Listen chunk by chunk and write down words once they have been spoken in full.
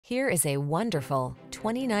Here is a wonderful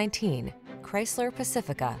 2019 Chrysler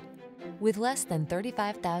Pacifica. With less than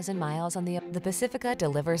 35,000 miles on the Pacifica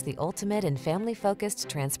delivers the ultimate in family-focused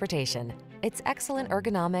transportation. Its excellent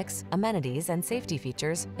ergonomics, amenities, and safety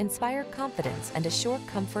features inspire confidence and assure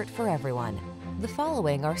comfort for everyone. The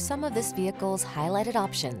following are some of this vehicle's highlighted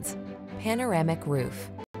options: panoramic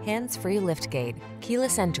roof, hands-free liftgate,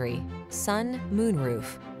 keyless entry, sun,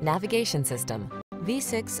 moonroof, navigation system,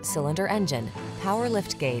 V6 cylinder engine, power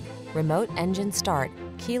liftgate, remote engine start,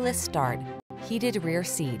 keyless start, heated rear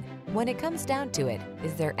seat. When it comes down to it,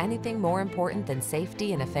 is there anything more important than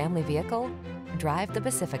safety in a family vehicle? Drive the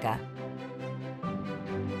Pacifica.